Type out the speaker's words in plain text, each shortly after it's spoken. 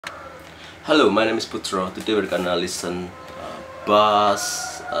Hello, my name is Putro. Today we're gonna listen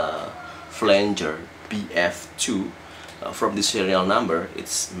BOSS Flanger BF-2 from the serial number.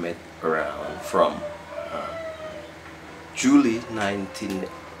 It's made around from July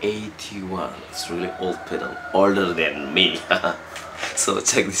 1981. It's really old pedal, older than me. So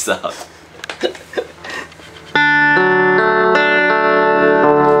check this out.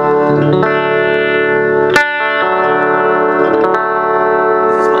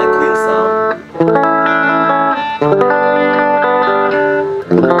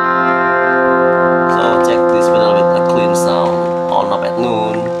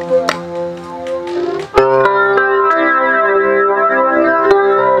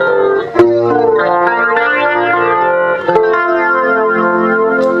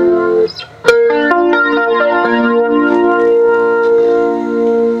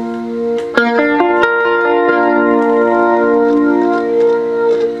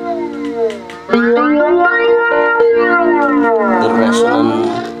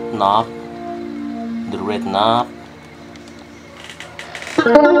 Knob, the red knob,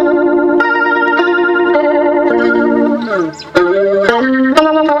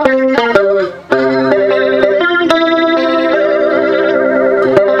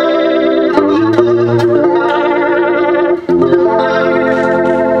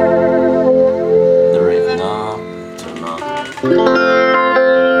 turn on.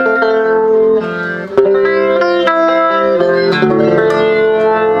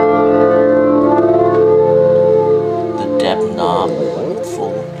 Knob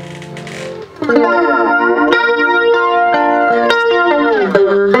full.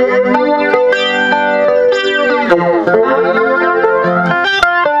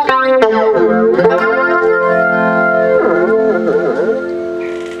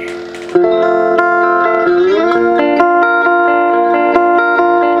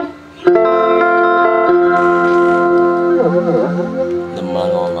 The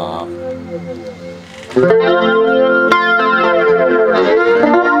manual knob.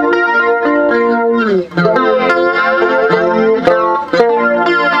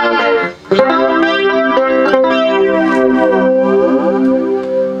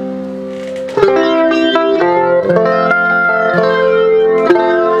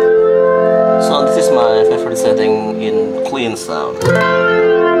 So this is my favorite setting in clean sound.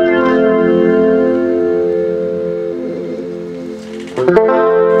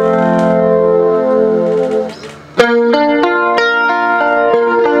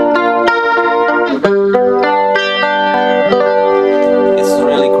 It's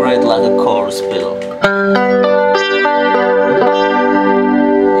really great, like a chorus pedal.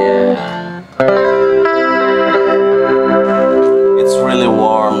 Really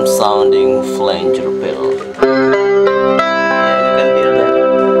warm sounding flanger pedal. Yeah, you can hear that.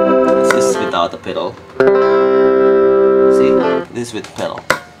 This is without a pedal. See, this is with pedal.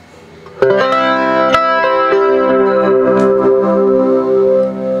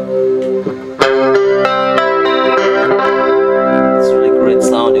 It's really great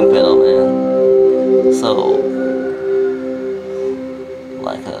sounding pedal, man. So,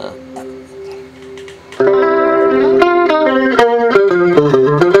 like a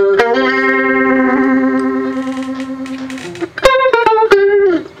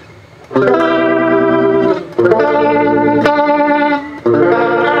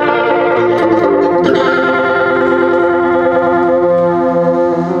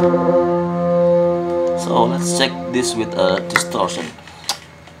So let's check this with a distortion.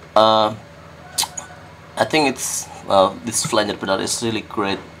 I think it's this flanger pedal is really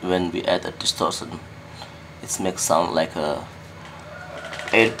great when we add a distortion. It makes sound like a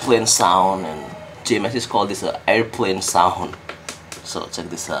airplane sound, and JMS called this a airplane sound. So check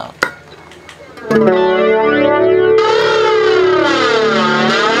this out.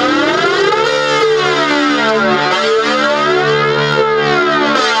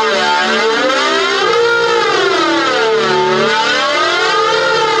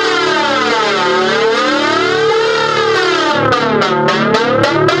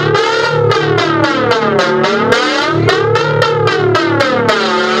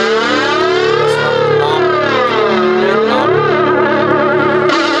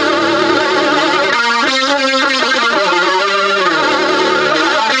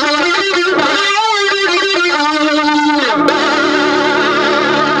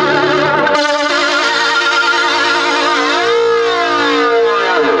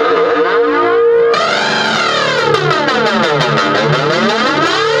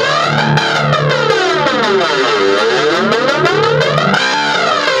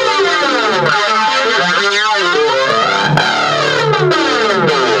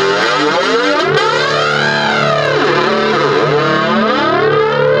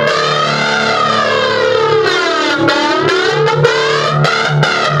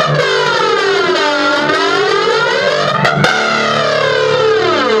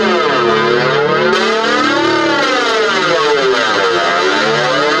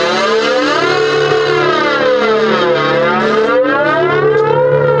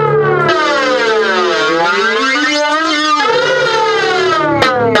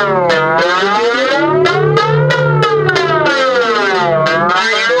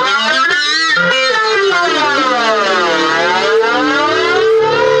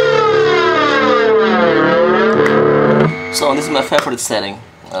 setting,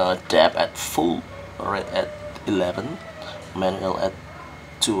 dab at full, red at 11, manual at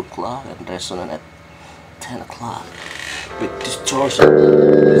 2 o'clock, and resonant at 10 o'clock. With distortion,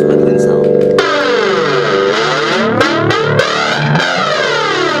 this is my clean sound.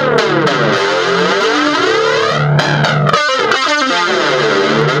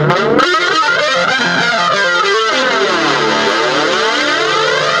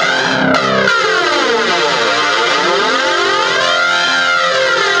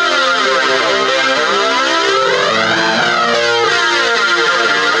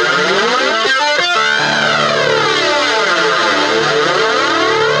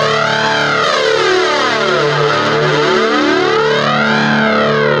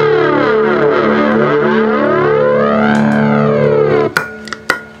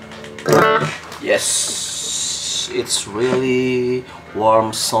 Yes, it's really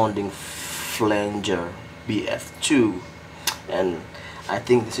warm sounding Flanger BF-2, and I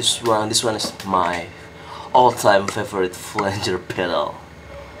think this one is my all-time favorite Flanger pedal.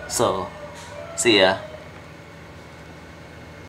 So see ya.